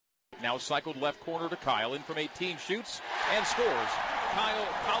Now cycled left corner to Kyle. In from 18, shoots and scores. Kyle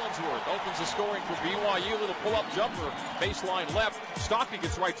Collinsworth opens the scoring for BYU. Little pull-up jumper. Baseline left. Stockton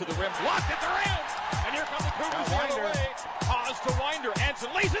gets right to the rim. Blocked at the rim. And here come the Cougars the other way. Pause to Winder. Anson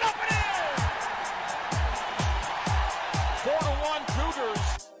lays it up and in! 4-1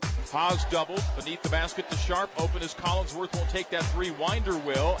 Cougars. Haas doubled beneath the basket to Sharp. Open as Collinsworth won't take that three. Winder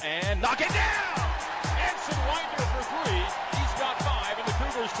will and knock it down! Anson Winder for three. He's got 5 and the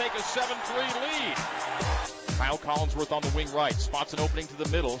Cougars take a 7-3 lead. Kyle Collinsworth on the wing right. Spots an opening to the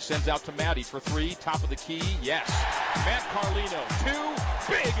middle. Sends out to Maddie for 3. Top of the key. Yes. Matt Carlino.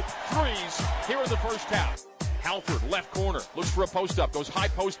 2 big threes here in the first half. Halford left corner. Looks for a post up. Goes high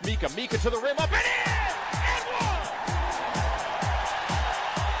post Mika. Mika to the rim. Up and in! And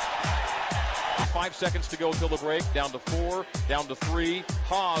 1! 5 seconds to go till the break. Down to 4. Down to 3.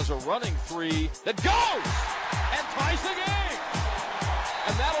 Haas a running 3 that goes and ties the game.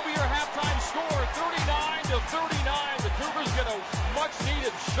 And that'll be your halftime score. 39-39. The Cougars get a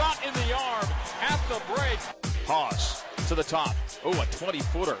much-needed shot in the arm at the break. Haas to the top. Oh, a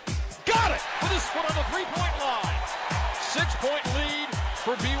 20-footer. Got it with his foot on the three-point line. 6-point lead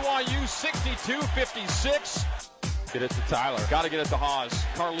for BYU, 62-56. Get it to Tyler. Got to get it to Haas.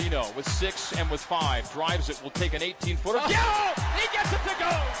 Carlino with 6 and with 5. Drives it. Will take an 18-footer. Yeah! He gets it to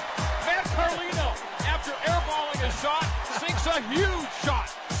go! Matt Carlino, after airballing a shot, sinks a huge shot.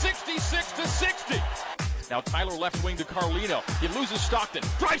 66-60. Now Tyler left wing to Carlino. He loses Stockton.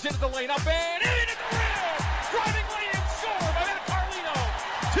 Drives into the lane. Up and in at the rim! Driving lane score by Matt Carlino.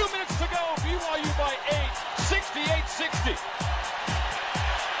 2 minutes to go. BYU by 8. 68-60.